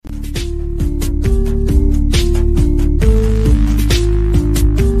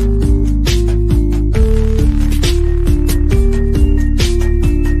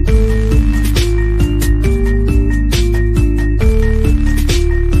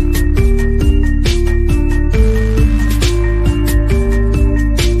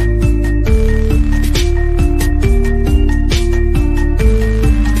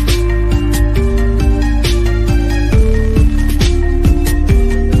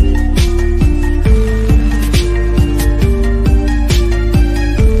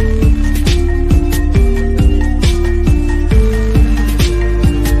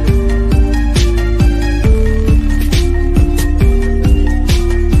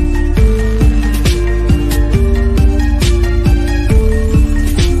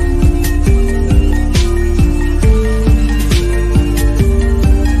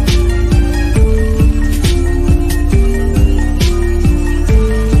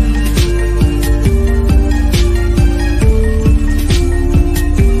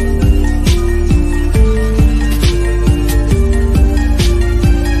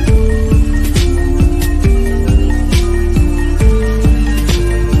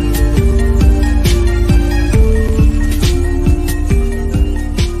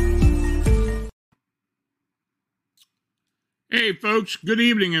folks. Good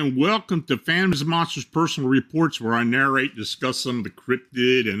evening and welcome to Phantoms and Monsters Personal Reports, where I narrate and discuss some of the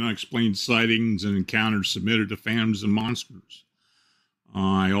cryptid and unexplained sightings and encounters submitted to Phantoms and Monsters.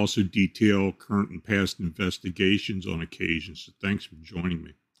 I also detail current and past investigations on occasion, so thanks for joining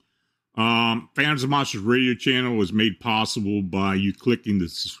me. Phantoms and Monsters radio channel was made possible by you clicking the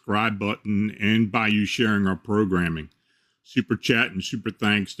subscribe button and by you sharing our programming. Super chat and super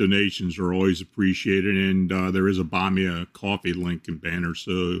thanks donations are always appreciated, and there is a buy me a coffee link and banner,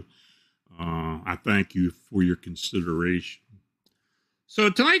 so I thank you for your consideration. So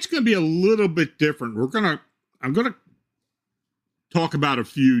tonight's going to be a little bit different. I'm going to talk about a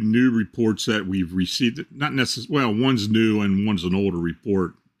few new reports that we've received. Not necessarily, well, one's new and one's an older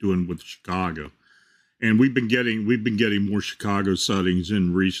report doing with Chicago, and we've been getting more Chicago sightings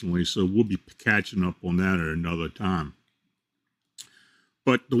in recently, so we'll be catching up on that at another time.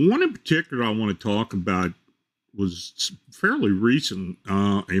 But the one in particular I want to talk about was fairly recent.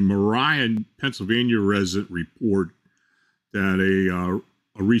 A Marion, Pennsylvania resident report that a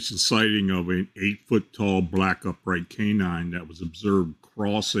recent sighting of an 8-foot-tall black upright canine that was observed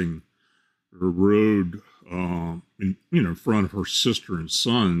crossing the road in front of her sister and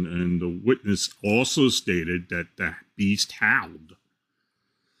son. And the witness also stated that the beast howled.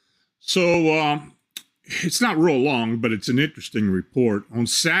 So, it's not real long, but it's an interesting report. On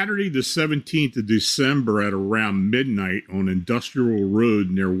Saturday, the 17th of December at around midnight on Industrial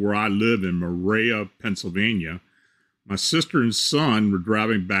Road near where I live in Maria, Pennsylvania, my sister and son were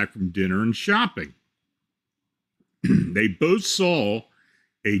driving back from dinner and shopping. They both saw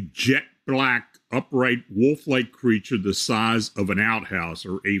a jet black, upright, wolf-like creature the size of an outhouse,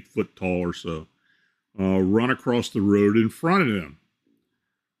 or 8 foot tall or so, run across the road in front of them.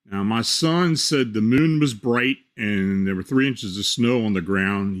 Now, my son said the moon was bright and there were 3 inches of snow on the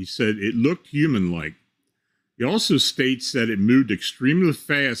ground. He said it looked human-like. He also states that it moved extremely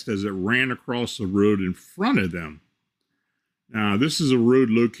fast as it ran across the road in front of them. Now, this is a road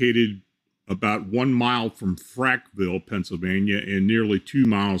located about 1 mile from Frackville, Pennsylvania, and nearly 2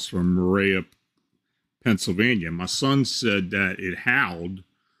 miles from Maria, Pennsylvania. My son said that it howled,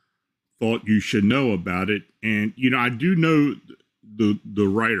 thought you should know about it. And, I do know the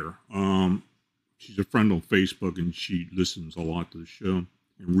writer. She's a friend on Facebook, and she listens a lot to the show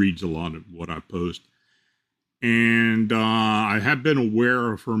and reads a lot of what I post. And I have been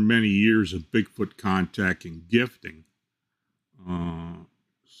aware of her many years of Bigfoot contact and gifting.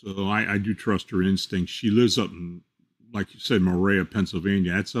 So I do trust her instincts. She lives up in, like you said, Maria,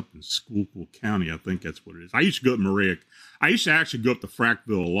 Pennsylvania. That's up in Schuylkill County. I think that's what it is. I used to go to Maria. I used to actually go up to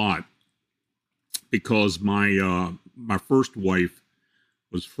Frackville a lot because my first wife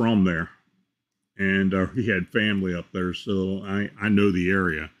was from there, and he had family up there, so I know the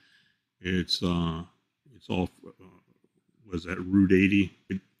area. It's off, was that Route 80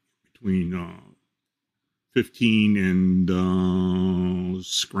 between 15 and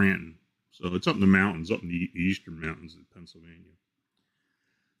Scranton. So it's up in the mountains, up in the eastern mountains of Pennsylvania.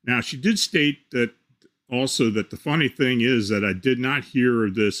 Now, she did state that also that the funny thing is that I did not hear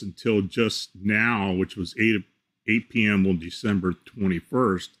of this until just now, which was 8 p.m. on December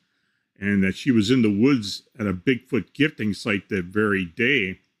 21st, and that she was in the woods at a Bigfoot gifting site that very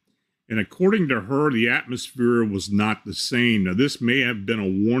day. And according to her, the atmosphere was not the same. Now, this may have been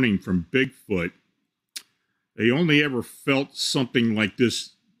a warning from Bigfoot. They only ever felt something like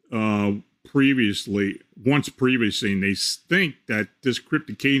this once previously, and they think that this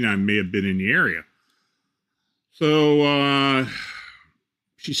cryptid canine may have been in the area. So,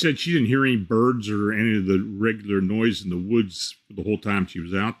 she said she didn't hear any birds or any of the regular noise in the woods for the whole time she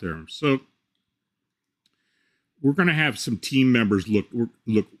was out there. So we're going to have some team members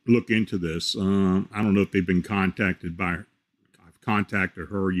look into this. I don't know if they've been contacted by her. I've contacted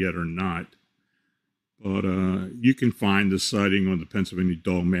her yet or not. But you can find the sighting on the Pennsylvania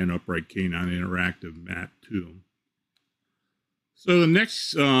Dogman Upright Canine Interactive map too. So the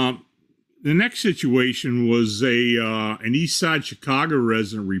next situation was an East Side Chicago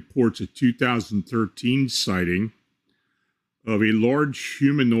resident reports a 2013 sighting of a large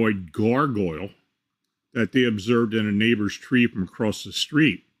humanoid gargoyle that they observed in a neighbor's tree from across the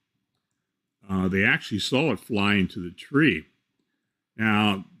street. They actually saw it fly into the tree.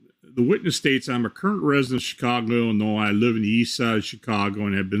 Now, the witness states, I'm a current resident of Chicago, Illinois. I live in the East Side of Chicago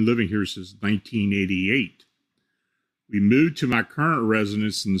and have been living here since 1988. We moved to my current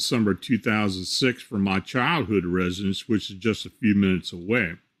residence in the summer of 2006 from my childhood residence, which is just a few minutes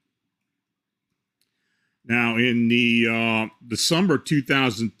away. Now, in the summer of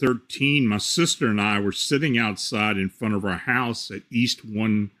 2013, my sister and I were sitting outside in front of our house at East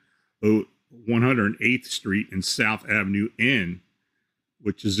 108th Street and South Avenue N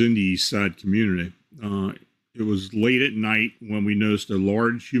which is in the East Side community. It was late at night when we noticed a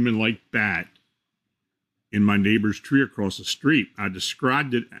large human-like bat in my neighbor's tree across the street. I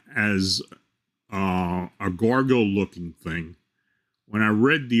described it as a gargoyle-looking thing. When I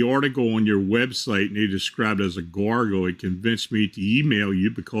read the article on your website and they described it as a gargoyle, it convinced me to email you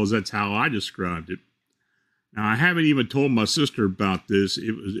because that's how I described it. Now, I haven't even told my sister about this.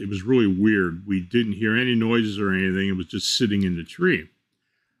 It was really weird. We didn't hear any noises or anything. It was just sitting in the tree.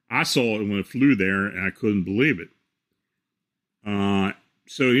 I saw it when it flew there, and I couldn't believe it.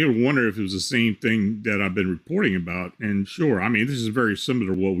 So you wonder if it was the same thing that I've been reporting about. And sure, I mean, this is very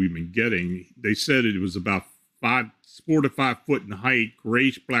similar to what we've been getting. They said it was about 4 to 5 foot in height,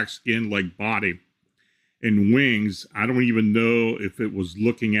 grayish black skin like body, and wings. I don't even know if it was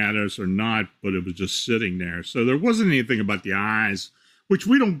looking at us or not, but it was just sitting there. So there wasn't anything about the eyes, which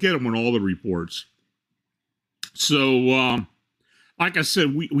we don't get them on all the reports. So, like I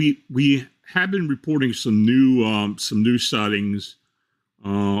said, we have been reporting some new sightings,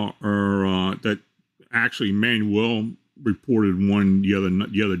 that actually Manuel reported one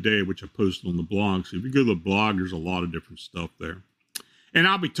the other day, which I posted on the blog. So if you go to the blog, there's a lot of different stuff there, and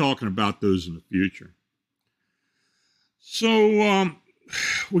I'll be talking about those in the future. So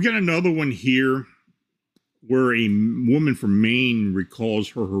we got another one here where a woman from Maine recalls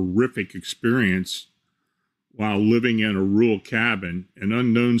her horrific experience while living in a rural cabin. An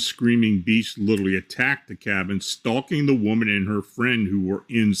unknown screaming beast literally attacked the cabin, stalking the woman and her friend who were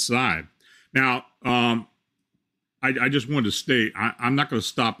inside. Now, I just wanted to state, I'm not going to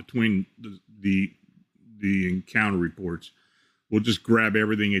stop between the encounter reports. We'll just grab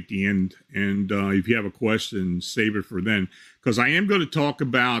everything at the end. And if you have a question, save it for then. Because I am going to talk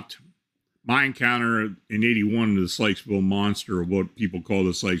about my encounter in 81 of the Sykesville Monster, or what people call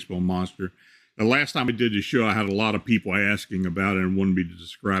the Sykesville Monster. The last time I did the show, I had a lot of people asking about it and wanted me to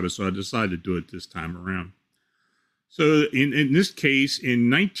describe it. So I decided to do it this time around. So in this case, in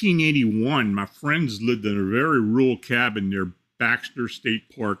 1981, my friends lived in a very rural cabin near Baxter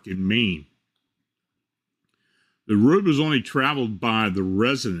State Park in Maine. The road was only traveled by the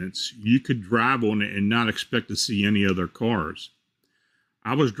residents. You could drive on it and not expect to see any other cars.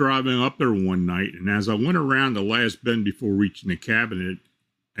 I was driving up there one night, and as I went around the last bend before reaching the cabin,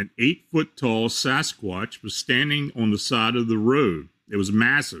 an 8-foot-tall Sasquatch was standing on the side of the road. It was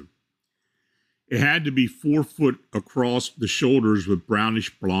massive. It had to be 4 foot across the shoulders with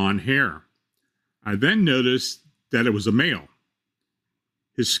brownish blonde hair. I then noticed that it was a male.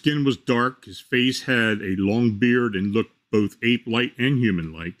 His skin was dark, his face had a long beard and looked both ape-like and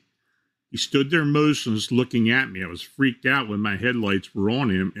human-like. He stood there motionless looking at me. I was freaked out when my headlights were on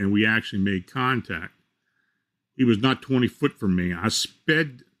him and we actually made contact. He was not 20 foot from me. I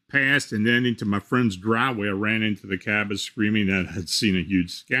sped past and then into my friend's driveway. I ran into the cabin screaming that I had seen a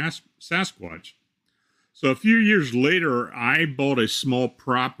huge Sasquatch. So a few years later, I bought a small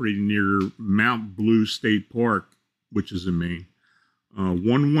property near Mount Blue State Park, which is in Maine.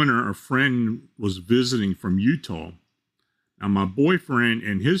 One winter, a friend was visiting from Utah. Now, my boyfriend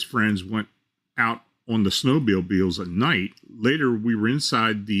and his friends went out on the snowmobiles at night. Later, we were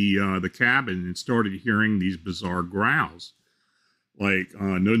inside the cabin and started hearing these bizarre growls, like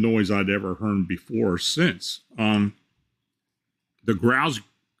no noise I'd ever heard before or since. The growls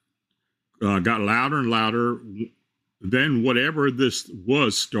got louder and louder. Then whatever this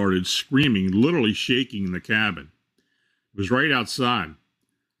was started screaming, literally shaking the cabin. It was right outside.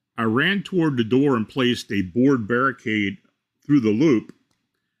 I ran toward the door and placed a board barricade through the loop.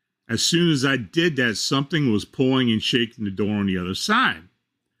 As soon as I did that, something was pulling and shaking the door on the other side.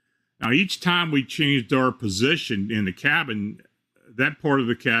 Now, each time we changed our position in the cabin, that part of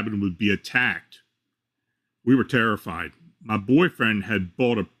the cabin would be attacked. We were terrified. My boyfriend had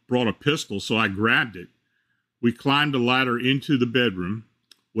brought a pistol, so I grabbed it. We climbed a ladder into the bedroom.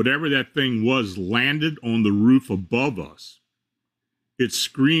 Whatever that thing was landed on the roof above us. Its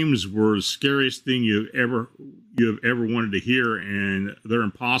screams were the scariest thing you have ever wanted to hear, and they're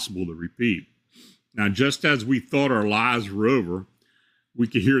impossible to repeat. Now, just as we thought our lives were over, we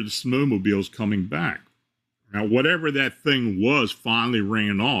could hear the snowmobiles coming back. Now, whatever that thing was finally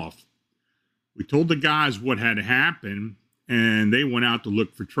ran off. We told the guys what had happened, and they went out to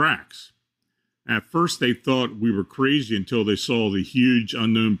look for tracks. At first, they thought we were crazy until they saw the huge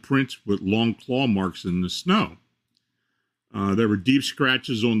unknown prints with long claw marks in the snow. There were deep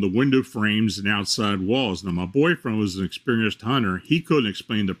scratches on the window frames and outside walls. Now, my boyfriend was an experienced hunter. He couldn't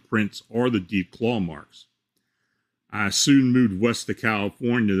explain the prints or the deep claw marks. I soon moved west to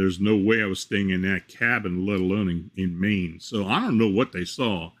California. There's no way I was staying in that cabin, let alone in Maine. So I don't know what they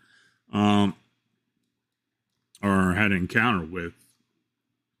saw or had an encounter with.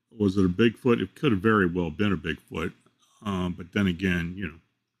 Was it a Bigfoot? It could have very well been a Bigfoot. But then again, you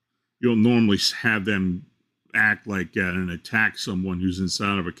don't normally have them act like that and attack someone who's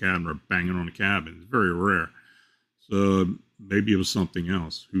inside of a cabin or banging on a cabin. It's very rare. So maybe it was something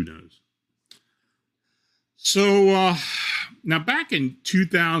else. Who knows? So now back in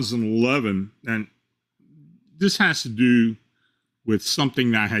 2011, and this has to do with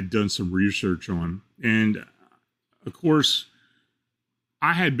something that I had done some research on. And of course,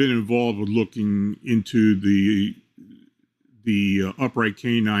 I had been involved with looking into the upright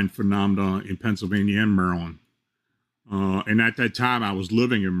canine phenomena in Pennsylvania and Maryland. And at that time, I was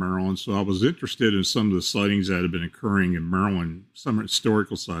living in Maryland, so I was interested in some of the sightings that had been occurring in Maryland, some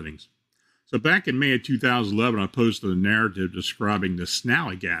historical sightings. So back in May of 2011, I posted a narrative describing the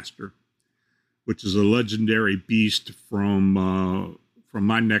snallygaster, which is a legendary beast from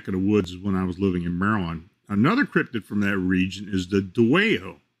my neck of the woods when I was living in Maryland. Another cryptid from that region is the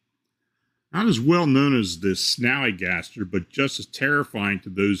DWAYYO. Not as well known as the snallygaster, but just as terrifying to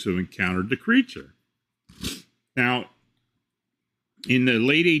those who encountered the creature. Now, in the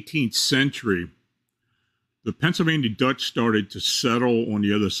late 18th century, the Pennsylvania Dutch started to settle on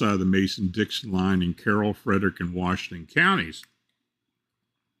the other side of the Mason-Dixon line in Carroll, Frederick, and Washington counties.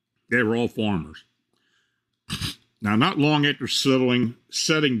 They were all farmers. Now, not long after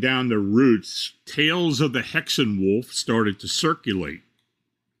setting down their roots, tales of the Hexen wolf started to circulate.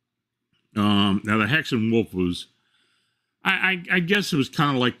 Now, the Hexen wolf was, I guess it was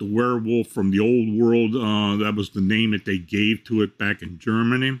kind of like the werewolf from the old world. That was the name that they gave to it back in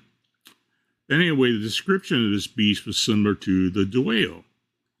Germany. Anyway, the description of this beast was similar to the DWAYYO,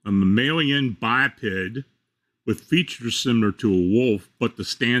 a mammalian biped with features similar to a wolf, but the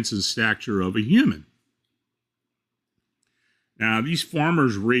stance and stature of a human. Now, these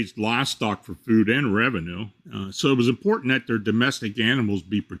farmers raised livestock for food and revenue, so it was important that their domestic animals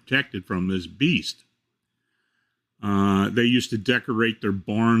be protected from this beast. They used to decorate their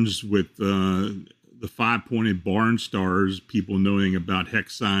barns with the five-pointed barn stars. People knowing about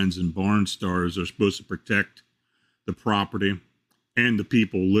hex signs and barn stars are supposed to protect the property and the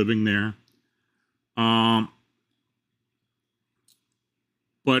people living there.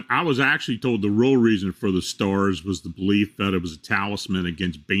 But I was actually told the real reason for the stars was the belief that it was a talisman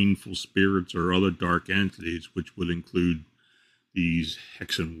against baneful spirits or other dark entities, which would include these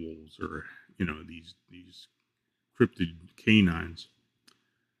Hexen wolves or, these cryptid canines.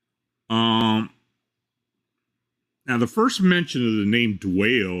 Now, the first mention of the name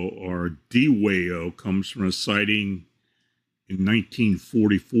DWAYYO or DWAYYO comes from a sighting in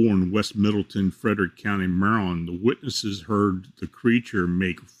 1944 in West Middleton, Frederick County, Maryland. The witnesses heard the creature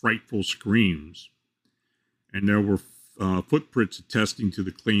make frightful screams, and there were footprints attesting to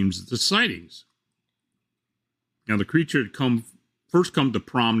the claims of the sightings. Now, the creature had first come to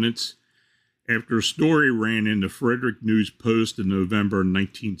prominence after a story ran in the Frederick News Post in November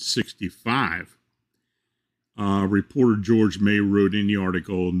 1965. Reporter George May wrote in the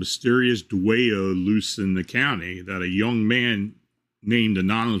article, "Mysterious DWAYYO loose in the county," that a young man named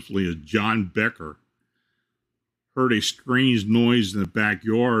anonymously as John Becker heard a strange noise in the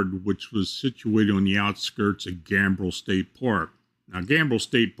backyard, which was situated on the outskirts of Gambrel State Park. Now, Gambrel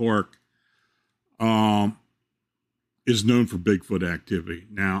State Park is known for Bigfoot activity.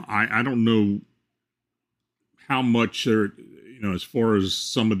 Now, I don't know how much there, as far as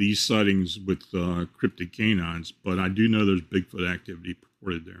some of these sightings with cryptid canines, but I do know there's Bigfoot activity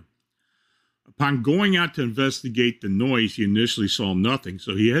reported there. Upon going out to investigate the noise, he initially saw nothing,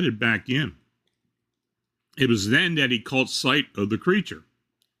 so he headed back in. It was then that he caught sight of the creature.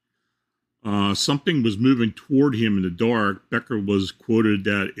 Something was moving toward him in the dark. Becker was quoted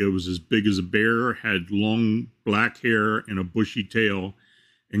that it was as big as a bear, had long black hair and a bushy tail,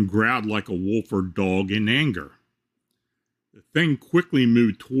 and growled like a wolf or dog in anger. The thing quickly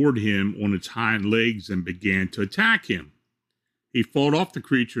moved toward him on its hind legs and began to attack him. He fought off the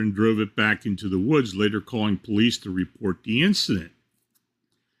creature and drove it back into the woods, later calling police to report the incident.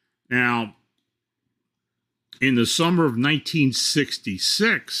 Now, in the summer of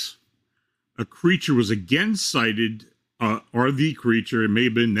 1966, a creature was again sighted, or the creature, it may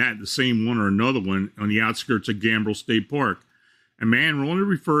have been the same one or another one, on the outskirts of Gambrel State Park. A man only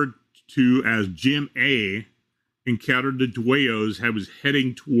referred to as Jim A. encountered the DWAYYOs and was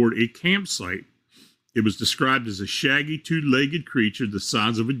heading toward a campsite. It was described as a shaggy, two-legged creature the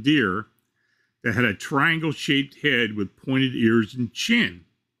size of a deer that had a triangle-shaped head with pointed ears and chin.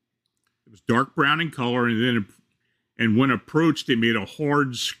 It was dark brown in color, and when approached, it made a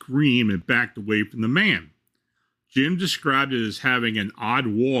hard scream and backed away from the man. Jim described it as having an odd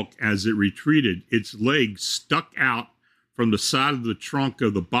walk as it retreated. Its legs stuck out from the side of the trunk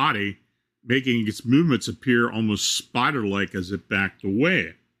of the body, making its movements appear almost spider-like as it backed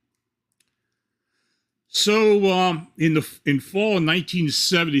away. So in fall of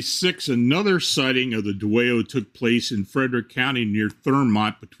 1976, another sighting of the DWAYYO took place in Frederick County near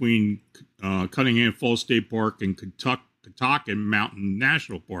Thurmont between Cunningham Falls State Park and Catoctin Mountain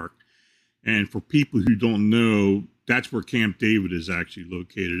National Park. And for people who don't know, that's where Camp David is actually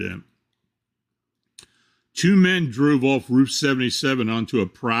located at. Two men drove off Route 77 onto a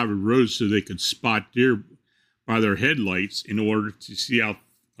private road so they could spot deer by their headlights in order to see how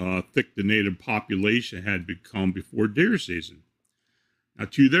thick the native population had become before deer season. Now,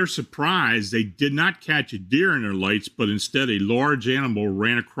 to their surprise, they did not catch a deer in their lights, but instead a large animal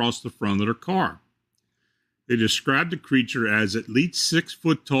ran across the front of their car. They described the creature as at least 6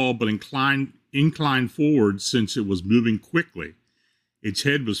 foot tall, but inclined forward since it was moving quickly. Its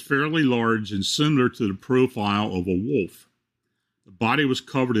head was fairly large and similar to the profile of a wolf. The body was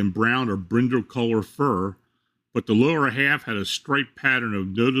covered in brown or brindle color fur, but the lower half had a striped pattern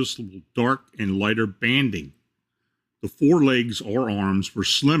of noticeable dark and lighter banding. The forelegs or arms were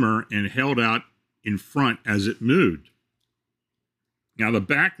slimmer and held out in front as it moved. Now, the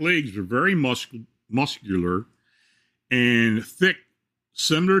back legs were very muscular and thick,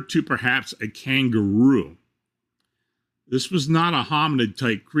 similar to perhaps a kangaroo. This was not a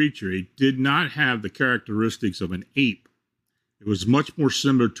hominid-type creature. It did not have the characteristics of an ape. It was much more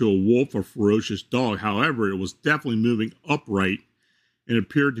similar to a wolf or ferocious dog. However, it was definitely moving upright and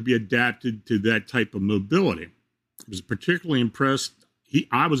appeared to be adapted to that type of mobility. I was particularly impressed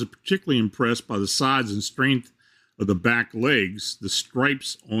by the size and strength of the back legs, the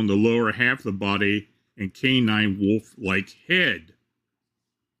stripes on the lower half of the body, and canine wolf-like head.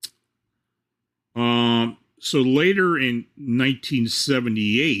 So later in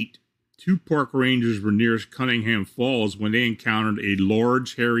 1978, two park rangers were near Cunningham Falls when they encountered a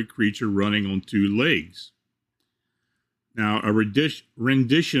large, hairy creature running on 2 legs. Now, a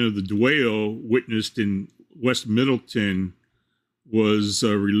rendition of the DWAYYO witnessed in West Middleton was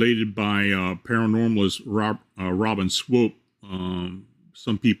related by paranormalist Robin Swope.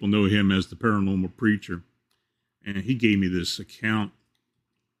 Some people know him as the paranormal preacher, and he gave me this account.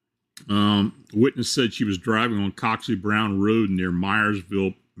 The witness said she was driving on Coxley Brown Road near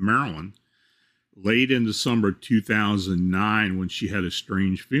Myersville, Maryland, late in the summer of 2009 when she had a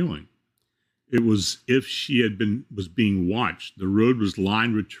strange feeling. It was as if she was being watched. The road was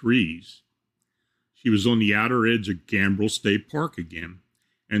lined with trees. She was on the outer edge of Gambrel State Park again,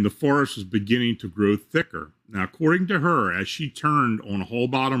 and the forest was beginning to grow thicker. Now, according to her, as she turned on Hall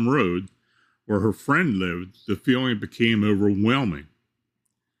Bottom Road, where her friend lived, the feeling became overwhelming.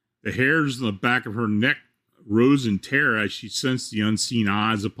 The hairs on the back of her neck rose in terror as she sensed the unseen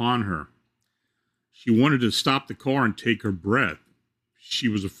eyes upon her. She wanted to stop the car and take her breath. She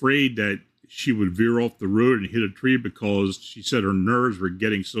was afraid that she would veer off the road and hit a tree because she said her nerves were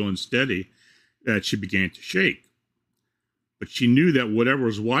getting so unsteady that she began to shake. But she knew that whatever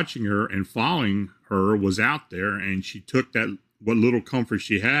was watching her and following her was out there, and she took that what little comfort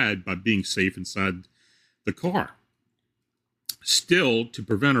she had by being safe inside the car. Still, to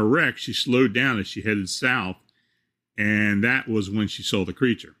prevent a wreck, she slowed down as she headed south, and that was when she saw the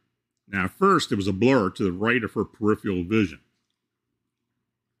creature. Now, at first, it was a blur to the right of her peripheral vision.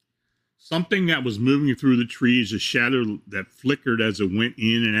 Something that was moving through the trees, a shadow that flickered as it went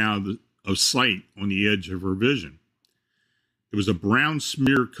in and out of sight on the edge of her vision. It was a brown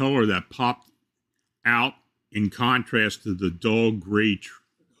smear color that popped out in contrast to the dull gray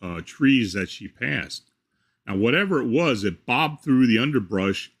trees that she passed. Now, whatever it was, it bobbed through the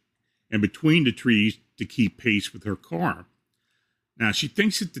underbrush and between the trees to keep pace with her car. Now, she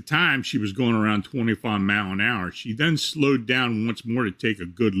thinks at the time she was going around 25 miles an hour. She then slowed down once more to take a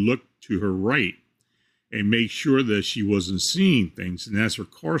good look to her right and make sure that she wasn't seeing things. And as her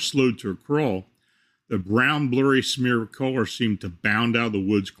car slowed to a crawl, the brown, blurry smear of color seemed to bound out of the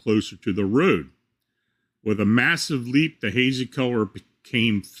woods closer to the road. With a massive leap, the hazy color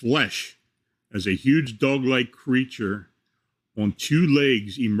became flesh as a huge dog-like creature on 2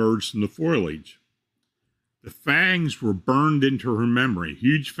 legs emerged from the foliage. The fangs were burned into her memory.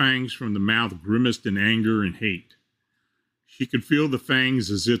 Huge fangs from the mouth grimaced in anger and hate. She could feel the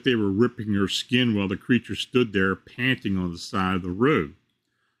fangs as if they were ripping her skin while the creature stood there panting on the side of the road.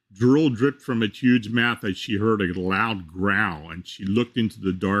 Drool dripped from its huge mouth as she heard a loud growl, and she looked into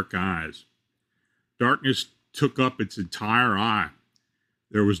the dark eyes. Darkness took up its entire eye.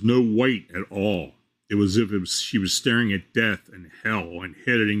 There was no white at all. It was as if she was staring at death and hell and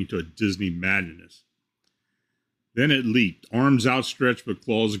heading into a Disney madness. Then it leaped, arms outstretched with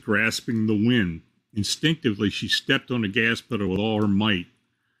claws grasping the wind. Instinctively, she stepped on the gas pedal with all her might.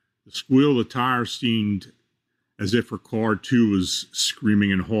 The squeal of the tire seemed as if her car, too, was screaming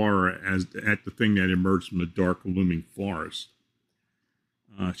in horror at the thing that emerged from the dark, looming forest.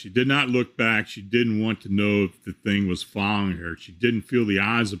 She did not look back. She didn't want to know if the thing was following her. She didn't feel the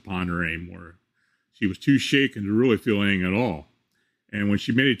eyes upon her anymore. She was too shaken to really feel anything at all. And when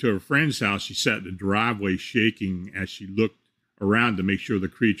she made it to her friend's house, she sat in the driveway shaking as she looked around to make sure the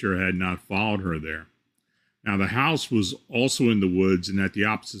creature had not followed her there. Now, the house was also in the woods and at the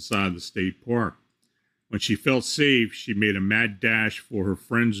opposite side of the state park. When she felt safe, she made a mad dash for her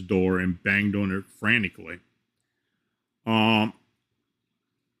friend's door and banged on it frantically.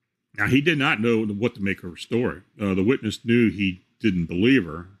 Now, he did not know what to make of her story. The witness knew he didn't believe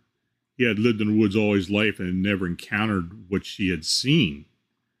her. He had lived in the woods all his life and had never encountered what she had seen.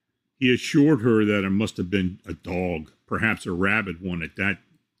 He assured her that it must have been a dog, perhaps a rabid one at that.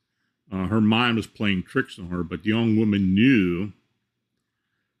 Her mind was playing tricks on her, but the young woman knew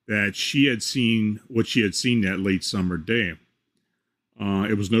that she had seen what she had seen that late summer day.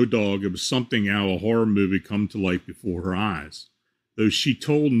 It was no dog. It was something out of a horror movie come to life before her eyes. Though she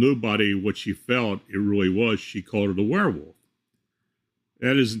told nobody what she felt, it really was. She called it a werewolf.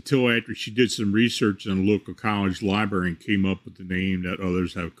 That is until after she did some research in a local college library and came up with the name that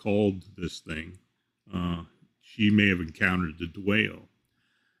others have called this thing. She may have encountered the DWAYYO.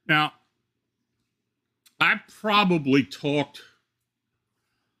 Now, I probably talked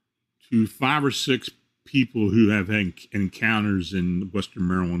to 5 or 6 people who have had encounters in Western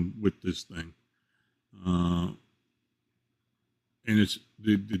Maryland with this thing. And it's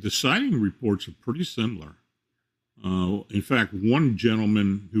the sighting reports are pretty similar. In fact, one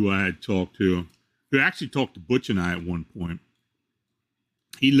gentleman who I had talked to, who actually talked to Butch and I at one point,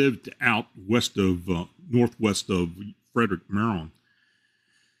 he lived out northwest of Frederick, Maryland.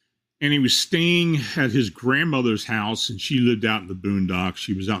 And he was staying at his grandmother's house, and she lived out in the boondocks.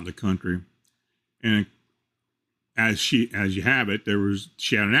 She was out in the country. And as you have it,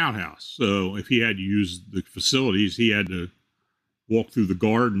 she had an outhouse. So if he had to use the facilities, he had to walk through the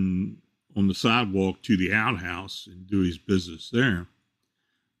garden on the sidewalk to the outhouse and do his business there.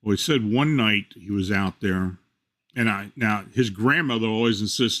 Well, he said one night he was out there, and now his grandmother always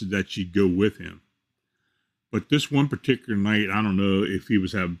insisted that she'd go with him. But this one particular night, I don't know if he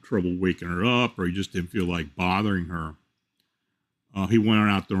was having trouble waking her up or he just didn't feel like bothering her. He went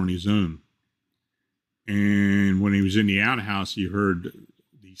out there on his own. And when he was in the outhouse, he heard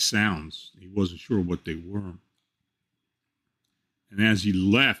these sounds. He wasn't sure what they were. And as he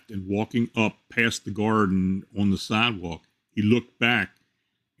left and walking up past the garden on the sidewalk, he looked back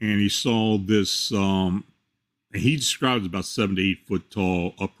and he saw this, and he described it as about 7 to 8 foot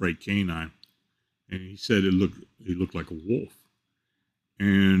tall upright canine. And he said it looked like a wolf.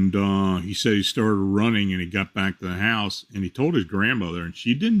 And he said he started running and he got back to the house and he told his grandmother, and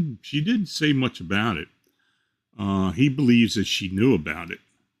she didn't say much about it. He believes that she knew about it.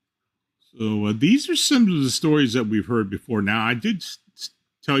 So these are some of the stories that we've heard before. Now, I did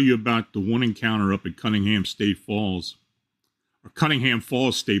tell you about the one encounter up at Cunningham Falls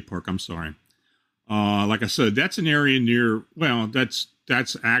State Park. I'm sorry. Like I said, that's an area near. Well, that's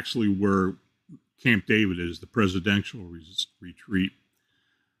actually where Camp David is, the presidential retreat.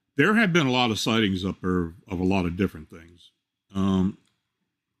 There have been a lot of sightings up there of a lot of different things. And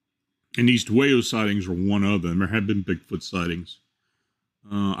these DWAYYO sightings are one of them. There have been Bigfoot sightings.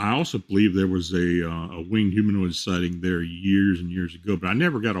 I also believe there was a winged humanoid sighting there years and years ago, but I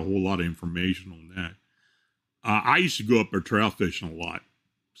never got a whole lot of information on that. I used to go up there trail fishing a lot.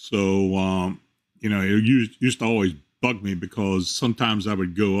 So, it used to always bug me because sometimes I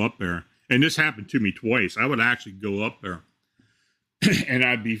would go up there, and this happened to me twice. I would actually go up there and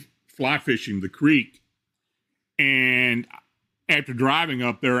I'd be fly fishing the creek. And after driving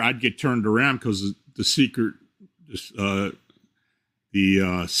up there, I'd get turned around because the Secret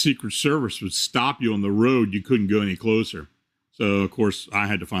Service would stop you on the road. You couldn't go any closer. So, of course, I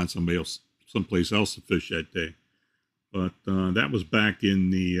had to find someplace else to fish that day. But that was back in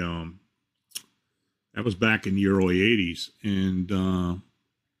the early 80s. And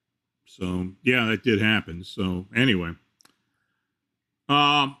so, yeah, that did happen. So, anyway.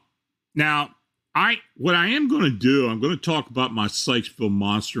 Now, what I am going to do, I'm going to talk about my Sykesville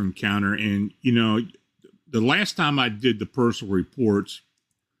monster encounter. And, the last time I did the personal reports,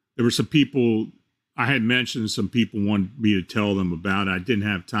 there were some people, I had mentioned some people wanted me to tell them about it. I didn't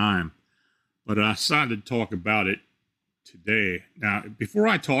have time, but I decided to talk about it today. Now, before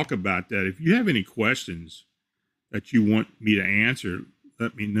I talk about that, if you have any questions that you want me to answer,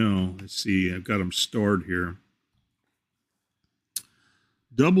 let me know. Let's see, I've got them stored here.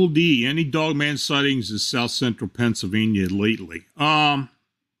 Double D, any dogman sightings in south central Pennsylvania lately? Not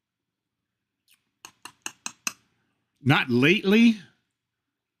lately.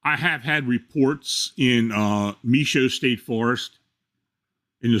 I have had reports in Michaud State Forest,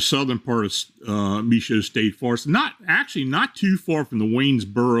 in the southern part of Michaud State Forest. Not too far from the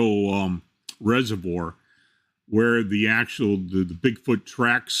Waynesboro Reservoir, where the Bigfoot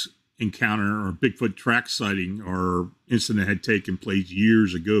tracks encounter or Bigfoot track sighting or incident had taken place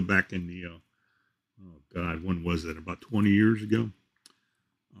years ago, back in the oh God, when was that? About 20 years ago,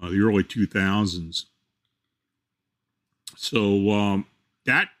 the early 2000s. So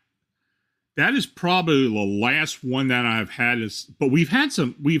that is probably the last one that I've had. But we've had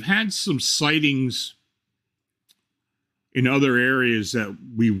some sightings in other areas that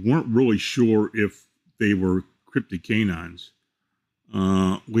we weren't really sure if they were cryptid canines.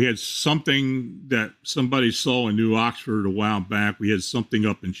 We had something that somebody saw in New Oxford a while back. We had something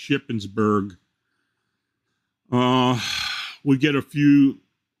up in Shippensburg. We get a few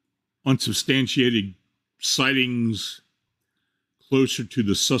unsubstantiated sightings closer to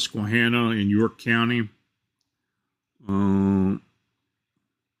the Susquehanna in York County.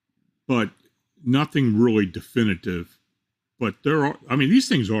 But nothing really definitive. But these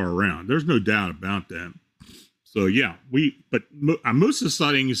things are around. There's no doubt about that. So yeah, most of the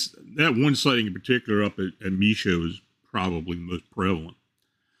sightings, that one sighting in particular up at Michaud is probably the most prevalent.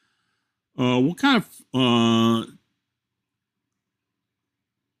 What kind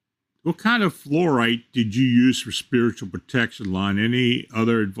of fluorite did you use for spiritual protection line? Any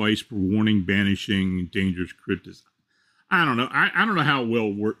other advice for warning, banishing dangerous cryptids? I don't know. I don't know how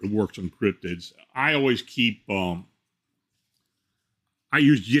well it works on cryptids. I always keep, I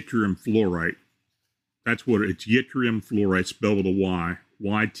use yttrium fluorite. That's what it's yttrium fluorite, spelled with a Y.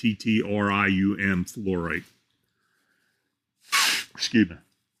 YTTRIUM fluorite. Excuse me.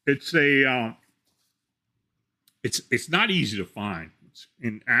 It's not easy to find.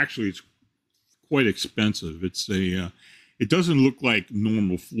 And actually it's quite expensive. It doesn't look like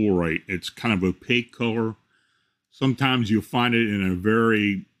normal fluorite. It's kind of opaque color. Sometimes you'll find it in a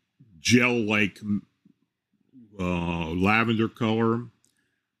very gel-like lavender color.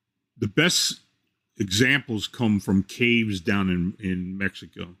 The best examples come from caves down in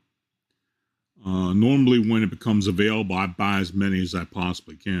Mexico. Normally when it becomes available, I buy as many as I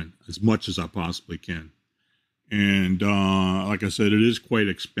possibly can, as much as I possibly can. And like I said, it is quite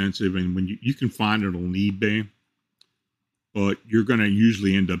expensive, and when you can find it on eBay, but you're going to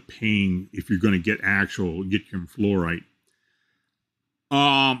usually end up paying if you're going to get actual yttrium fluorite.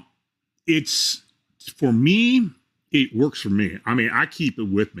 It's, for me, it works for me. I mean, I keep it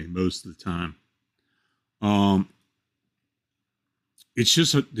with me most of the time. There's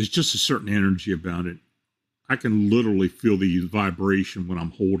just a certain energy about it. I can literally feel the vibration when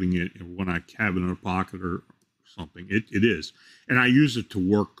I'm holding it and when I have it in a pocket or something. It is. And I use it to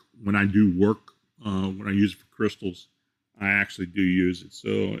work when I do work, when I use it for crystals, I actually do use it.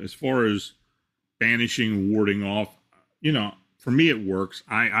 So as far as banishing and warding off, for me, it works.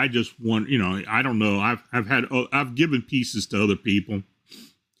 I just want, I don't know. I've given pieces to other people,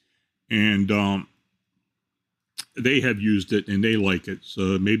 and, they have used it and they like it.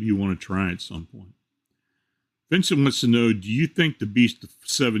 So maybe you want to try it at some point. Vincent wants to know, do you think the Beast of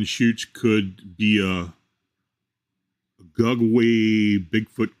Seven Shoots could be a Gugway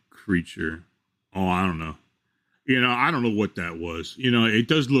Bigfoot creature? Oh, I don't know. I don't know what that was. It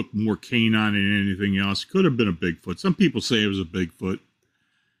does look more canine than anything else. Could have been a Bigfoot. Some people say it was a Bigfoot.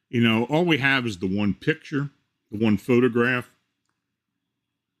 All we have is the one picture, the one photograph.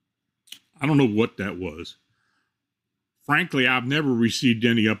 I don't know what that was. Frankly, I've never received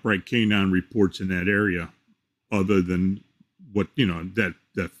any upright canine reports in that area other than what, that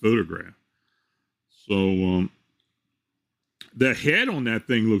photograph. So, the head on that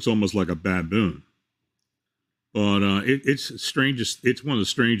thing looks almost like a baboon. But it's one of the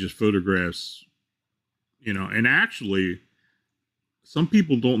strangest photographs, and actually, some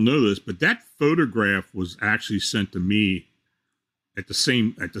people don't know this, but that photograph was actually sent to me at the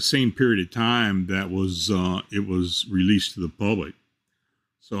same period of time that it was released to the public.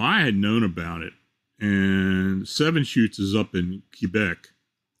 So I had known about it. And Seven Shoots is up in Quebec,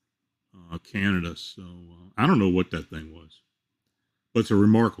 Canada. So I don't know what that thing was, but it's a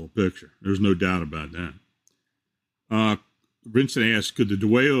remarkable picture. There's no doubt about that. Vincent asked, could the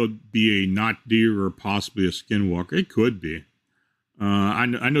DWAYYO be a knot deer or possibly a skinwalker? It could be. I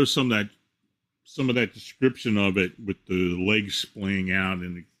know some of that description of it with the legs splaying out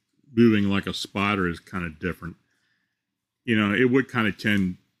and moving like a spider is kind of different. It would kind of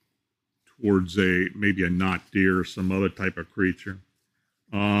tend towards maybe a knot deer or some other type of creature.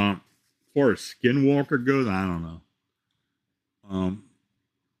 As far as Skinwalker goes, I don't know.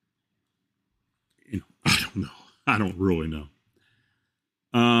 I don't know. I don't really know.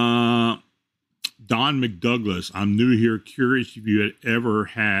 Don McDouglas, I'm new here. Curious if you had ever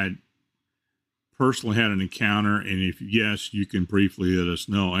personally had an encounter, and if yes, you can briefly let us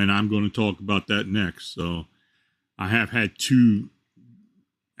know. And I'm going to talk about that next. So I have had 2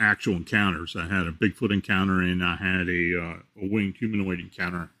 actual encounters. I had a Bigfoot encounter, and I had a winged humanoid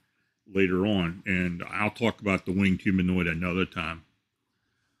encounter later on, and I'll talk about the winged humanoid another time.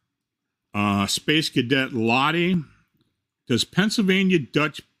 Space Cadet Lottie, does Pennsylvania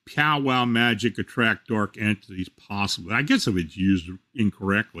Dutch powwow magic attract dark entities? Possibly. I guess if it's used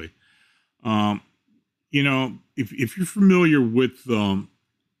incorrectly. If you're familiar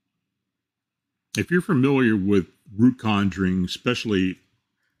with root conjuring, especially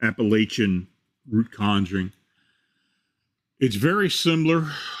Appalachian root conjuring, it's very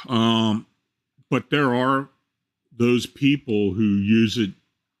similar, but there are those people who use it,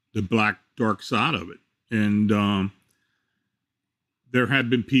 the black dark side of it, and there have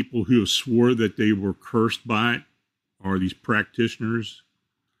been people who have swore that they were cursed by it, or these practitioners.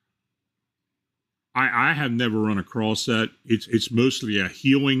 I have never run across that. It's mostly a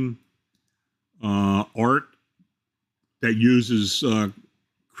healing art that uses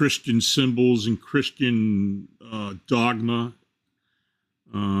Christian symbols and Christian dogma.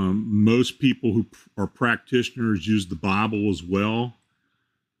 Most people who are practitioners use the Bible as well.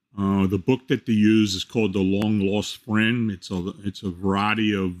 The book that they use is called The Long Lost Friend. It's a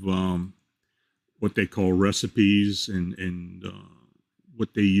variety of what they call recipes and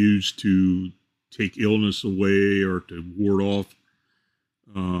what they use to take illness away or to ward off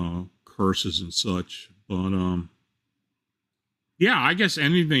curses and such. But yeah, I guess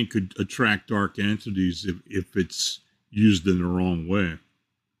anything could attract dark entities if it's used in the wrong way.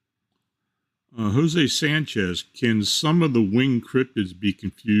 Jose Sanchez, can some of the winged cryptids be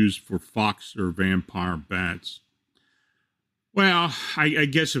confused for fox or vampire bats? Well, I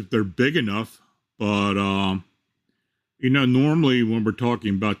guess if they're big enough, but normally when we're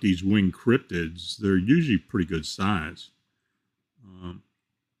talking about these winged cryptids, they're usually pretty good size.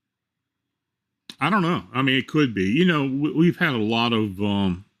 I don't know. I mean, it could be. We've had a lot of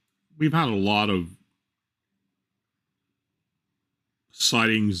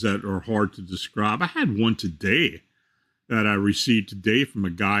sightings that are hard to describe. I had one today that I received today from a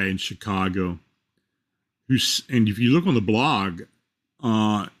guy in Chicago and if you look on the blog,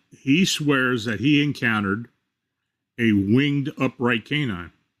 he swears that he encountered a winged upright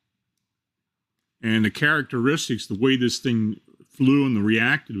canine. And the characteristics, the way this thing flew and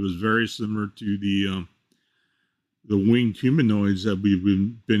reacted was very similar to the winged humanoids that we've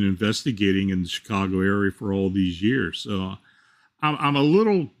been investigating in the Chicago area for all these years. So I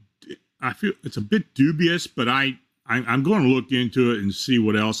feel it's a bit dubious, but I'm going to look into it and see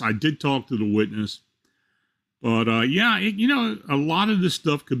what else. I did talk to the witness, but yeah, a lot of this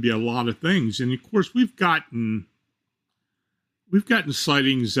stuff could be a lot of things. And of course, we've gotten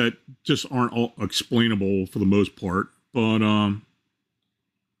sightings that just aren't all explainable for the most part, but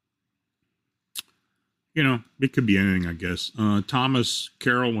it could be anything, I guess. Thomas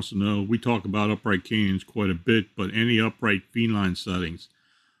Carroll wants to know, we talk about upright canines quite a bit, but any upright feline sightings?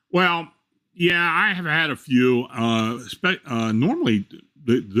 Well, yeah, I have had a few. Normally,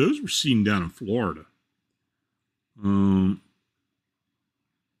 those were seen down in Florida.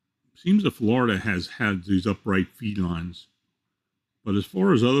 Seems that Florida has had these upright felines. But as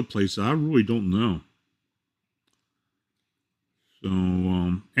far as other places, I really don't know.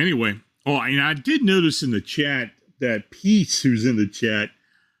 So, anyway. Oh, and I did notice in the chat that Peace, who's in the chat,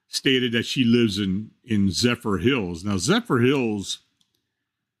 stated that she lives in Zephyr Hills. Now, Zephyr Hills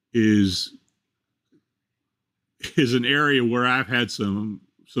is an area where I've had some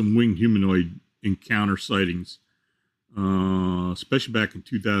winged humanoid encounter sightings, especially back in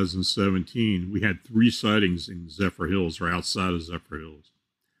 2017. We had 3 sightings in Zephyr Hills, or outside of Zephyr Hills.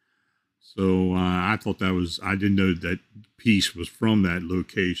 So I thought I didn't know that Peace was from that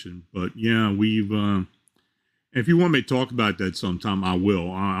location. But yeah, if you want me to talk about that sometime, I will.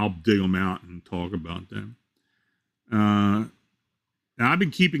 I'll dig them out and talk about them. Now I've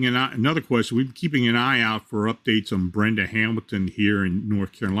been keeping another question. We've been keeping an eye out for updates on Brenda Hamilton here in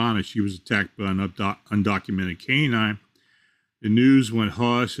North Carolina. She was attacked by an undocumented canine. The news went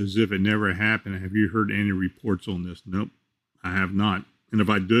hush as if it never happened. Have you heard any reports on this? Nope, I have not. And if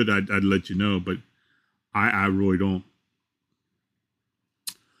I did, I'd let you know, but I really don't.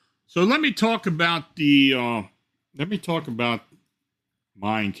 So let me talk about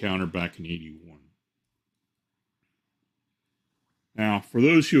my encounter back in '81. Now, for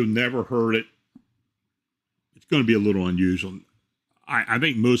those who have never heard it, it's going to be a little unusual. I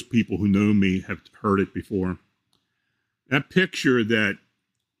think most people who know me have heard it before. That picture that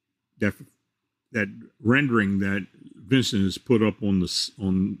rendering that Vincent has put up on the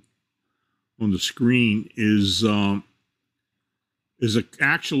screen is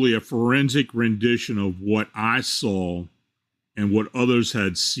actually a forensic rendition of what I saw and what others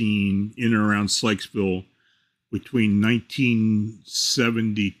had seen in and around Sykesville between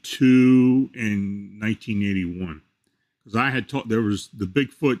 1972 and 1981. Because I had taught, there was the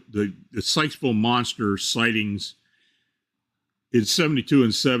Bigfoot, the Sykesville monster sightings in 72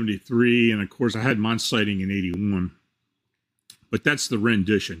 and 73. And of course, I had mine sighting in 81. But that's the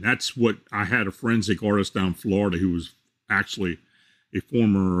rendition. That's what I had a forensic artist down in Florida who was actually a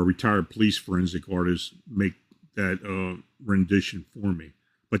former retired police forensic artist make that rendition for me.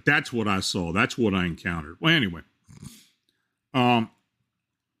 But that's what I saw. That's what I encountered. Well, anyway,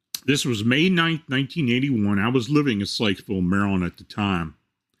 this was May 9th, 1981. I was living in Sykesville, Maryland at the time.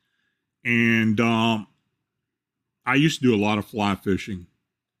 And I used to do a lot of fly fishing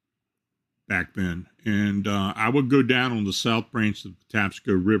back then. And I would go down on the south branch of the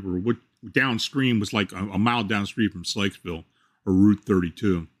Patapsco River, which downstream was like a mile downstream from Sykesville, or Route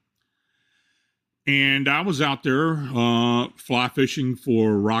 32. And I was out there fly fishing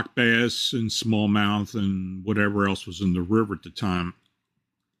for rock bass and smallmouth and whatever else was in the river at the time.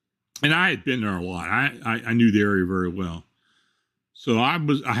 And I had been there a lot. I knew the area very well. So I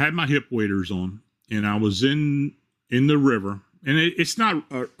had my hip waders on, and I was in the river. And it's not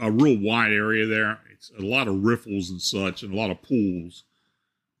a real wide area there. It's a lot of riffles and such and a lot of pools.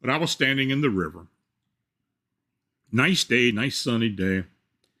 But I was standing in the river. Nice day, nice sunny day.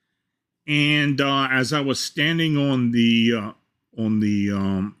 And as I was standing on the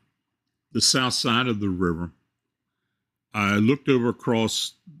south side of the river, I looked over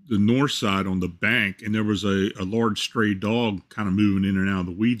across the north side on the bank, and there was a large stray dog kind of moving in and out of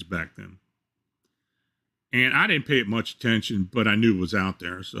the weeds back then. And I didn't pay it much attention, but I knew it was out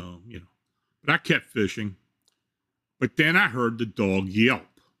there, so, you know. But I kept fishing. But then I heard the dog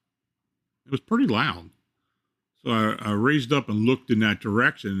yelp. It was pretty loud. So I raised up and looked in that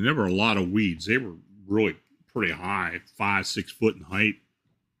direction, and there were a lot of weeds. They were really pretty high, 5-6 foot in height.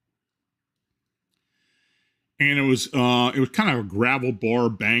 And it was kind of a gravel bar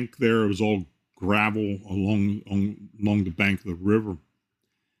bank there. It was all gravel along the bank of the river.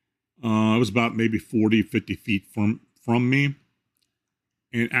 It was about maybe 40, 50 feet from me.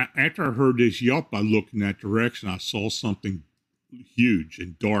 And after I heard this yelp, I looked in that direction. I saw something huge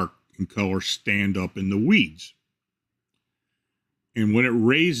and dark in color stand up in the weeds. And when it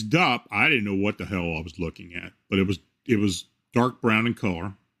raised up, I didn't know what the hell I was looking at, but it was dark brown in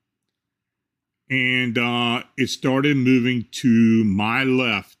color. And it started moving to my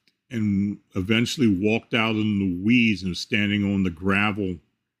left and eventually walked out in the weeds and was standing on the gravel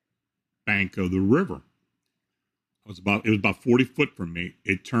bank of the river. It was about 40 foot from me.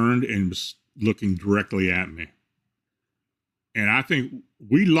 It turned and was looking directly at me. And I think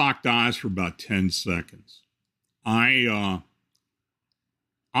we locked eyes for about 10 seconds.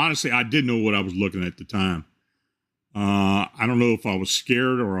 Honestly, I didn't know what I was looking at the time. I don't know if I was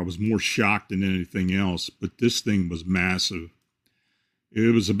scared or I was more shocked than anything else, but this thing was massive.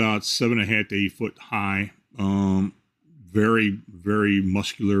 It was about 7.5 to 8 foot high. Very, very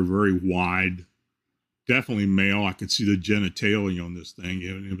muscular, very wide. Definitely male. I could see the genitalia on this thing.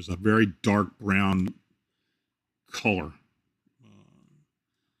 It was a very dark brown color.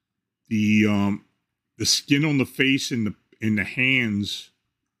 The skin on the face and the hands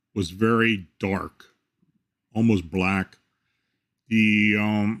was very dark, almost black. But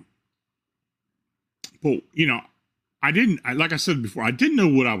you know, like I said before, I didn't know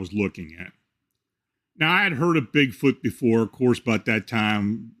what I was looking at. Now, I had heard of Bigfoot before, of course, but at that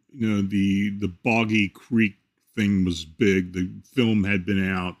time, you know, the Boggy Creek thing was big. The film had been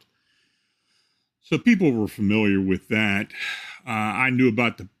out. So people were familiar with that. I knew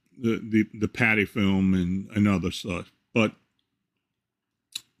about the Patty film and other stuff. But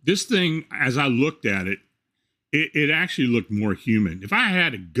this thing, as I looked at it, it actually looked more human. If I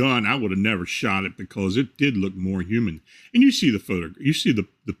had a gun, I would have never shot it because it did look more human. And you see the photo, you see the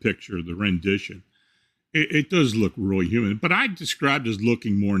picture, the rendition. It does look really human. But I described as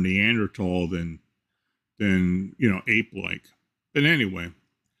looking more Neanderthal than you know, ape-like. But anyway,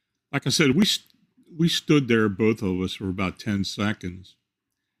 like I said, we stood there, both of us, for about 10 seconds.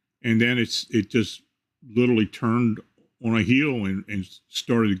 And then it just literally turned on a heel and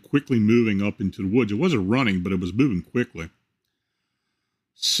started quickly moving up into the woods. It wasn't running, but it was moving quickly.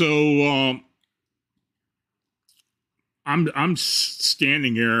 So I'm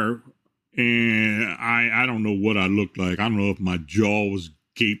standing there, and I don't know what I looked like. I don't know if my jaw was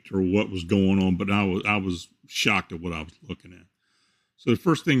gaped or what was going on, but I was shocked at what I was looking at. So the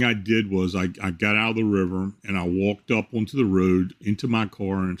first thing I did was I got out of the river and I walked up onto the road into my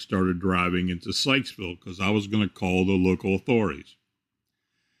car and started driving into Sykesville because I was going to call the local authorities.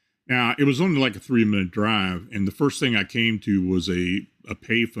 Now, it was only like a 3-minute drive, and the first thing I came to was a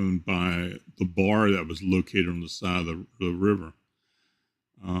payphone by the bar that was located on the side of the river.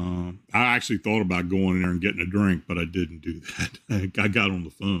 I actually thought about going in there and getting a drink, but I didn't do that. I got on the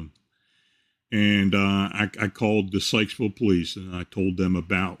phone. And I called the Sykesville police and I told them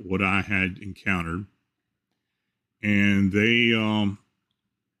about what I had encountered. And they,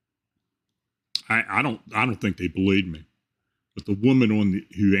 I don't think they believed me. But the woman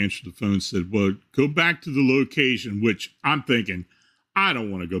who answered the phone said, "Well, go back to the location," which I'm thinking, I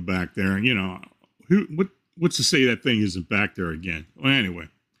don't want to go back there. And, what's to say that thing isn't back there again? Well, anyway,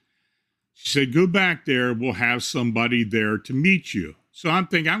 she said, "Go back there. We'll have somebody there to meet you." So I'm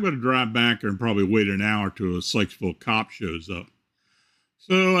thinking I'm going to drive back there and probably wait an hour till a Sykesville cop shows up.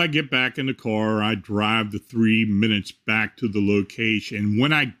 So I get back in the car. I drive the 3 minutes back to the location.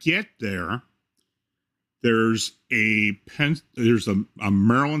 When I get there, there's a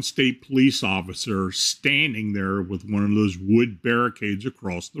Maryland State police officer standing there with one of those wood barricades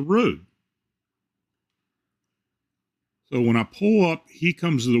across the road. So when I pull up, he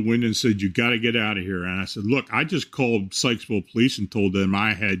comes to the window and said, "You got to get out of here." And I said, "Look, I just called Sykesville police and told them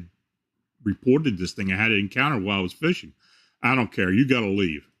I had reported this thing. I had an encounter while I was fishing. I don't care. You got to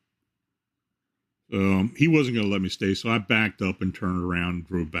leave." He wasn't going to let me stay. So I backed up and turned around and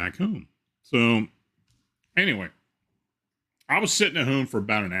drove back home. So anyway, I was sitting at home for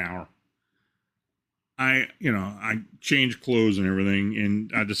about an hour. I changed clothes and everything.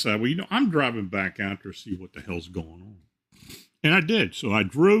 And I decided, well, I'm driving back out there to see what the hell's going on. And I did. So I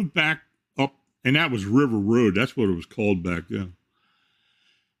drove back up, and that was River Road. That's what it was called back then.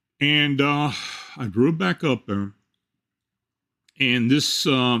 And I drove back up there. And this,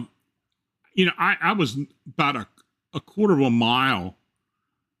 I was about a quarter of a mile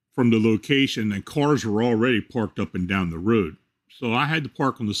from the location, and cars were already parked up and down the road. So I had to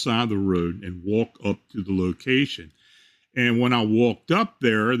park on the side of the road and walk up to the location. And when I walked up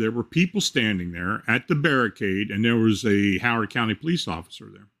there were people standing there at the barricade, and there was a Howard County police officer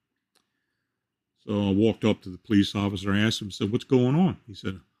there. So I walked up to the police officer and asked him, said, "What's going on?"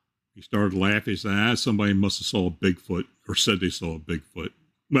 He started laughing. He said, somebody must have saw a Bigfoot or said they saw a Bigfoot.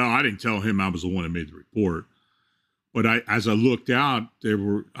 Well, I didn't tell him I was the one that made the report. But as I looked out,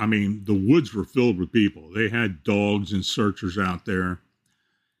 the woods were filled with people. They had dogs and searchers out there.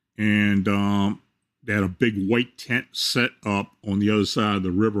 And they had a big white tent set up on the other side of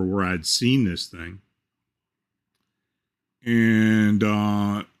the river where I'd seen this thing. And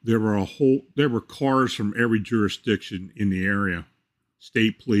there were cars from every jurisdiction in the area.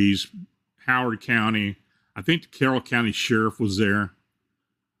 State police, Howard County. I think the Carroll County Sheriff was there.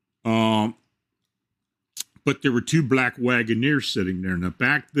 But there were 2 black Wagoneers sitting there. Now,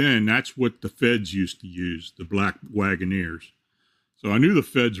 back then, that's what the feds used to use, the black Wagoneers. So I knew the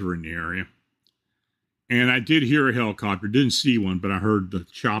feds were in the area. And I did hear a helicopter. Didn't see one, but I heard the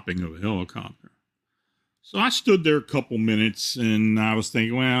chopping of a helicopter. So I stood there a couple minutes, and I was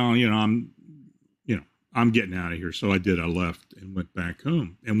thinking, well, I'm getting out of here. So I did. I left and went back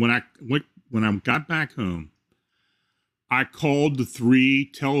home. And when I got back home, I called the 3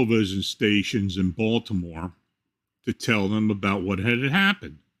 television stations in Baltimore to tell them about what had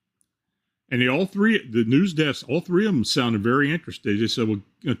happened. And the news desks, all 3 of them sounded very interested. They said, "Well,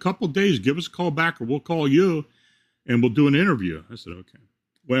 in a couple of days, give us a call back or we'll call you and we'll do an interview." I said, "Okay."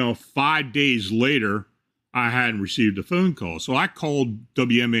 Well, 5 days later, I hadn't received a phone call. So I called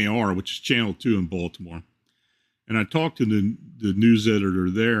WMAR, which is Channel 2 in Baltimore. And I talked to the news editor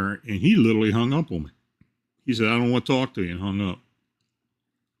there, and he literally hung up on me. He said, "I don't want to talk to you," and hung up.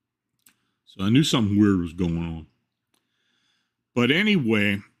 So I knew something weird was going on. But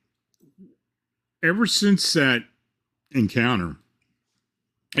anyway, ever since that encounter,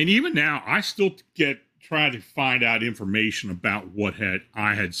 and even now, I still try to find out information about what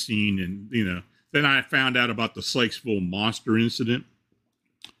I had seen. And, then I found out about the Sykesville monster incident.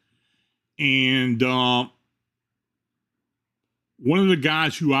 And one of the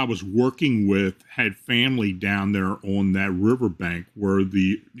guys who I was working with had family down there on that riverbank where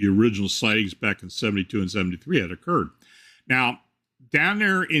the original sightings back in 72 and 73 had occurred. Now, down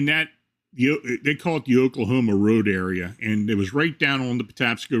there in that, they call it the Oklahoma Road area, and it was right down on the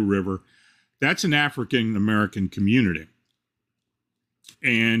Patapsco River. That's an African-American community.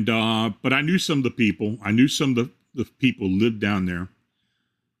 And, but I knew some of the people. I knew some of the people who lived down there.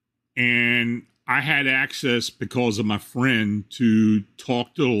 And I had access, because of my friend, to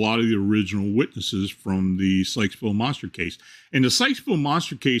talk to a lot of the original witnesses from the Sykesville monster case. And the Sykesville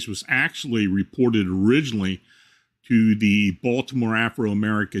monster case was actually reported originally to the Baltimore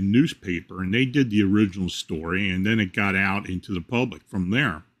Afro-American newspaper, and they did the original story, and then it got out into the public from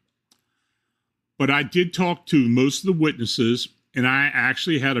there. But I did talk to most of the witnesses, and I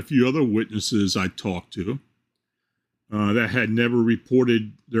actually had a few other witnesses I talked to that had never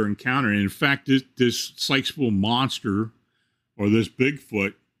reported their encounter. And in fact, this Sykesville monster, or this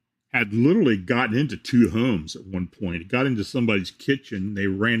Bigfoot, had literally gotten into two homes at one point. It got into somebody's kitchen. They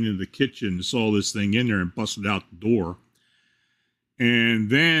ran into the kitchen and saw this thing in there and busted out the door. And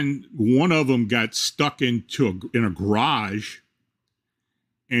then one of them got stuck in a garage,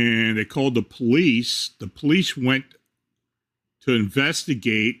 and they called the police. The police went to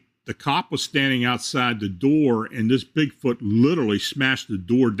investigate. The cop was standing outside the door, and this Bigfoot literally smashed the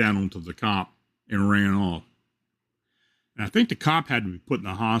door down onto the cop and ran off. And I think the cop had to be put in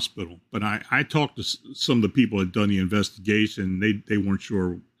the hospital, but I talked to some of the people that had done the investigation. They weren't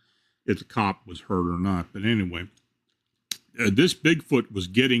sure if the cop was hurt or not. But anyway, this Bigfoot was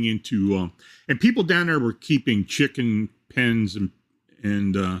getting into, and people down there were keeping chicken pens,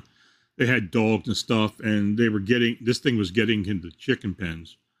 and they had dogs and stuff, and this thing was getting into chicken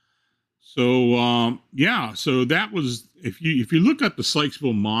pens. So, so that was, if you look at the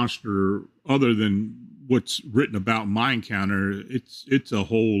Sykesville monster, other than what's written about my encounter, it's a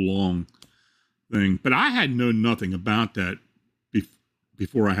whole long thing. But I had known nothing about that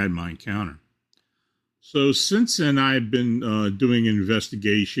before I had my encounter. So since then, I've been doing an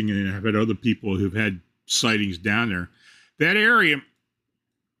investigation, and I've had other people who've had sightings down there. That area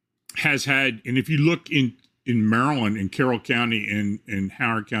has had, and if you look in Maryland, in Carroll County, and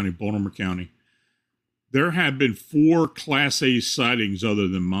Howard County, Baltimore County, there have been 4 Class A sightings other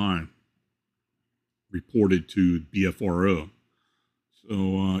than mine reported to BFRO.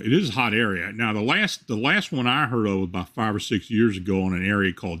 So it is a hot area. Now, the last one I heard of about 5 or 6 years ago, on an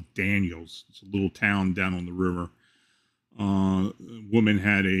area called Daniels. It's a little town down on the river. A woman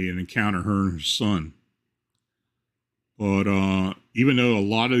had an encounter, her and her son. But even though a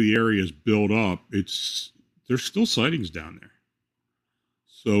lot of the area is built up, there's still sightings down there.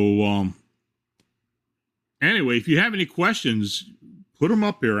 So anyway, if you have any questions, put them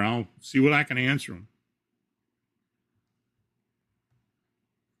up here. I'll see what I can answer them.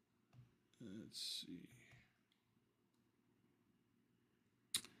 Let's see.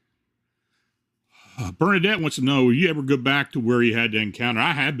 Bernadette wants to know, will you ever go back to where you had the encounter?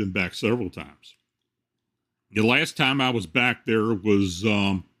 I have been back several times. The last time I was back there was,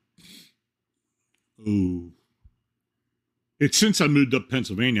 it's since I moved up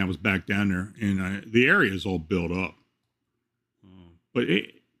Pennsylvania, I was back down there, and the area is all built up. But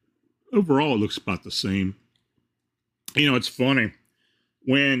overall, it looks about the same. You know, it's funny.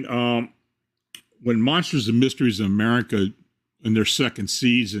 When Monsters and Mysteries in America, in their second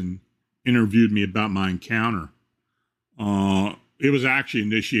season, interviewed me about my encounter, it was actually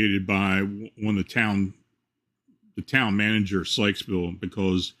initiated by one of the town manager of Sykesville,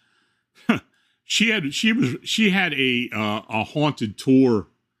 because she had a haunted tour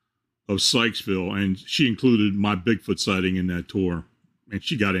of Sykesville, and she included my Bigfoot sighting in that tour, and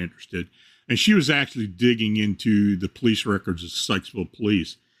she got interested, and she was actually digging into the police records of Sykesville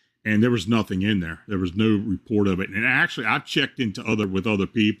police, and there was nothing in there. There was no report of it. And actually, I checked into with other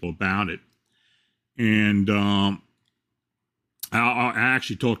people about it, and I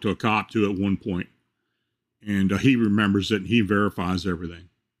actually talked to a cop too at one point. And he remembers it, and he verifies everything.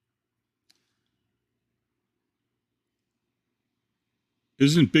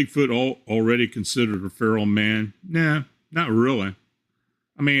 Isn't Bigfoot already considered a feral man? Nah, not really.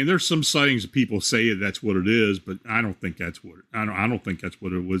 I mean, there's some sightings of people say that's what it is, but I don't think that's what I don't think that's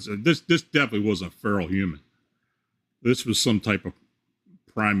what it was. This definitely wasn't a feral human. This was some type of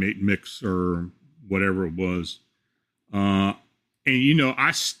primate mix or whatever it was. And, you know,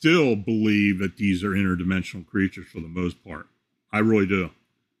 I still believe that these are interdimensional creatures for the most part. I really do.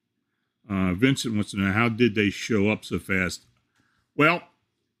 Vincent wants to know, how did they show up so fast? Well,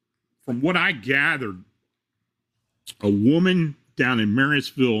 from what I gathered, a woman down in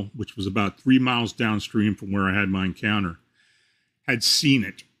Marysville, which was about 3 miles downstream from where I had my encounter, had seen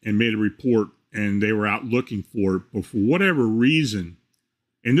it and made a report, and they were out looking for it. But for whatever reason,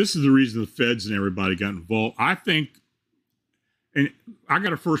 and this is the reason the feds and everybody got involved, I think. And I got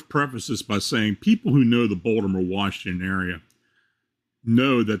to first preface this by saying people who know the Baltimore, Washington area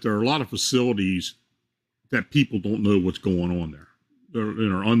know that there are a lot of facilities that people don't know what's going on there.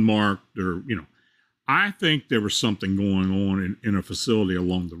 They're unmarked. They're, I think there was something going on in a facility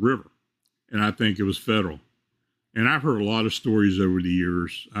along the river, and I think it was federal. And I've heard a lot of stories over the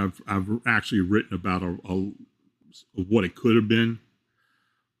years. I've actually written about what it could have been,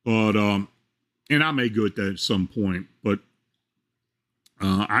 but and I may go at that at some point. But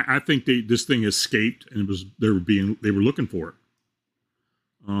I think this thing escaped, and they were looking for it.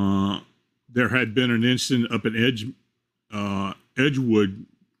 There had been an incident up in Edgewood,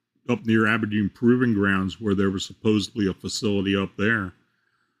 up near Aberdeen Proving Grounds, where there was supposedly a facility up there,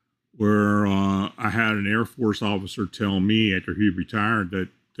 where I had an Air Force officer tell me after he retired that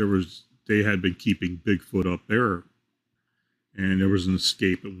they had been keeping Bigfoot up there, and there was an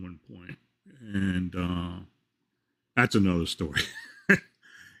escape at one point, and that's another story.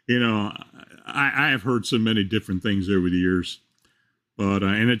 You know, I have heard so many different things over the years, but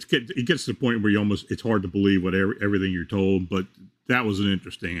and it gets to the point where it's hard to believe everything you're told. But that was an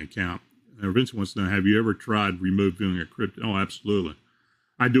interesting account. Now, Vince wants to know: have you ever tried remote viewing a cryptid? Oh, absolutely.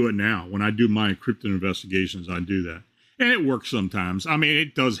 I do it now. When I do my cryptid investigations, I do that, and it works sometimes. I mean,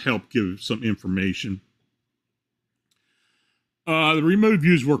 it does help give some information. The remote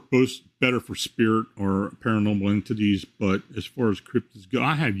views work both better for spirit or paranormal entities, but as far as cryptids go,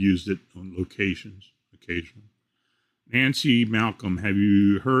 I have used it on locations occasionally. Nancy Malcolm, have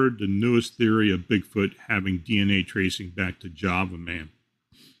you heard the newest theory of Bigfoot having DNA tracing back to Java Man?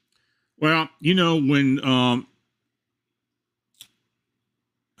 Well, you know, when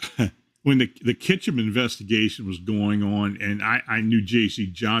when the Kitchen investigation was going on, and I knew J.C.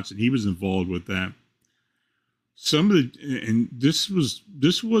 Johnson, he was involved with that. And this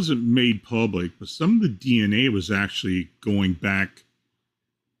wasn't made public, but some of the DNA was actually going back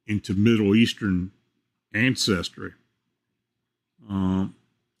into Middle Eastern ancestry.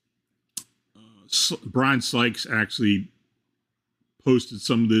 Brian Sykes actually posted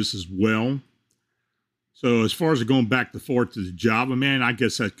some of this as well. So as far as going back to the Java Man, I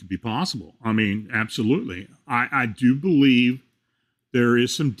guess that could be possible. I mean, absolutely. I do believe there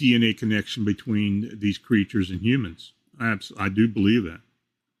is some DNA connection between these creatures and humans. I do believe that.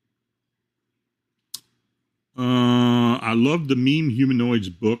 I love the Meme Humanoids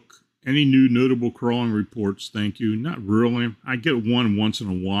book. Any new notable crawling reports? Thank you. Not really. I get one once in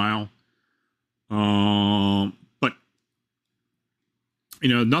a while. But, you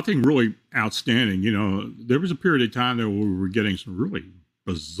know, nothing really outstanding. You know, there was a period of time there where we were getting some really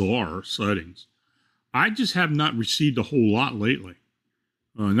bizarre sightings. I just have not received a whole lot lately.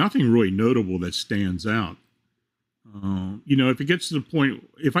 Nothing really notable that stands out. You know, if it gets to the point,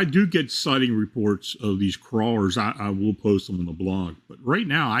 if I do get sighting reports of these crawlers, I will post them on the blog. But right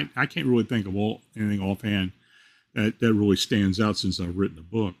now, I can't really think of anything offhand that really stands out since I've written the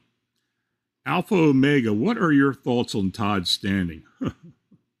book. Alpha Omega, what are your thoughts on Todd Standing?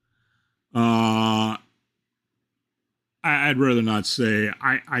 I'd rather not say.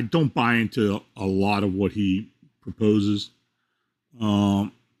 I don't buy into a lot of what he proposes.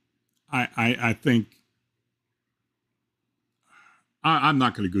 I think I'm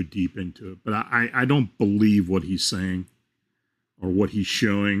not going to go deep into it, but I don't believe what he's saying or what he's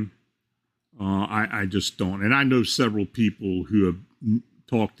showing. I just don't. And I know several people who have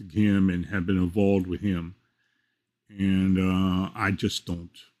talked to him and have been involved with him. And I just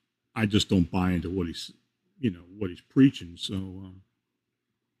don't buy into what he's preaching. So,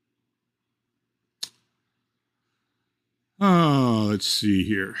 let's see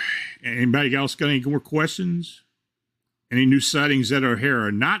here. Anybody else got any more questions? Any new sightings at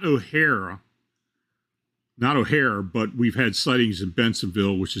O'Hara? Not O'Hare, but we've had sightings in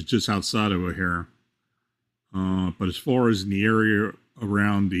Bensenville, which is just outside of O'Hara. But as far as in the area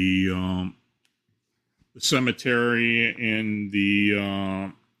around the cemetery and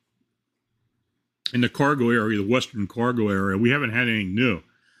the cargo area, the western cargo area, we haven't had anything new.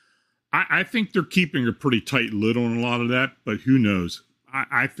 I think they're keeping a pretty tight lid on a lot of that, but who knows?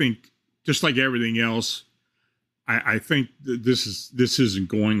 I think just like everything else, I think this isn't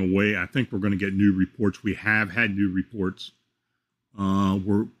going away. I think we're going to get new reports. We have had new reports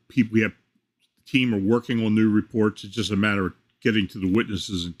where we have the team are working on new reports. It's just a matter of getting to the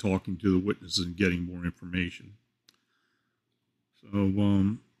witnesses and talking to the witnesses and getting more information.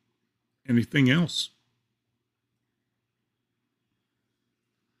 So, anything else?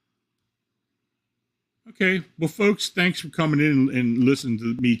 Okay, well, folks, thanks for coming in and listening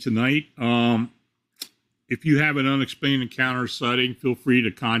to me tonight. If you have an unexplained encounter sighting, feel free to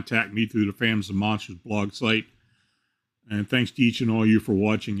contact me through the Phantoms and Monsters blog site. And thanks to each and all you for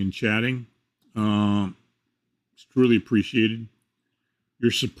watching and chatting. It's truly appreciated.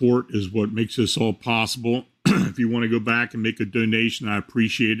 Your support is what makes this all possible. If you want to go back and make a donation, I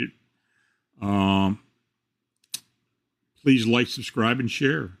appreciate it. Please like, subscribe, and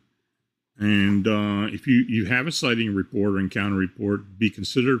share. And if you have a sighting report or encounter report, be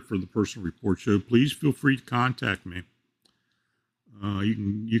considered for the personal report show, please feel free to contact me.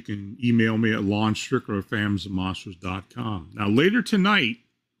 You can email me at lonstrickler@phantomsandmonsters.com. Now, later tonight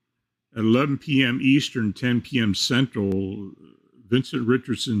at 11 p.m. Eastern, 10 p.m. Central, Vincent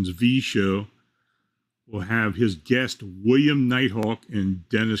Richardson's V Show will have his guest William Nighthawk and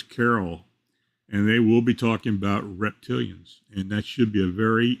Dennis Carroll, and they will be talking about reptilians, and that should be a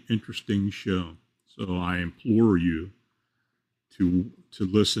very interesting show. So I implore you to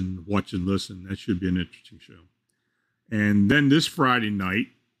listen, watch and listen. That should be an interesting show. And then this Friday night,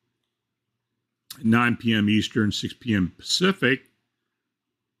 9 p.m. Eastern, 6 p.m. Pacific,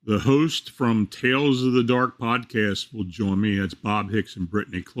 the host from Tales of the Dark podcast will join me. That's Bob Hicks and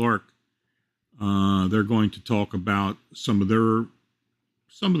Brittany Clark. They're going to talk about some of the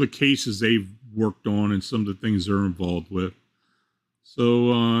cases they've worked on and some of the things they're involved with.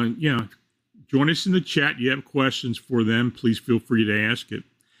 So, join us in the chat. You have questions for them, please feel free to ask it.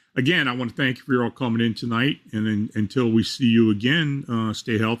 Again, I want to thank you for all coming in tonight. And until we see you again,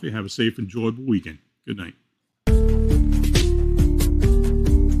 stay healthy. Have a safe, enjoyable weekend. Good night.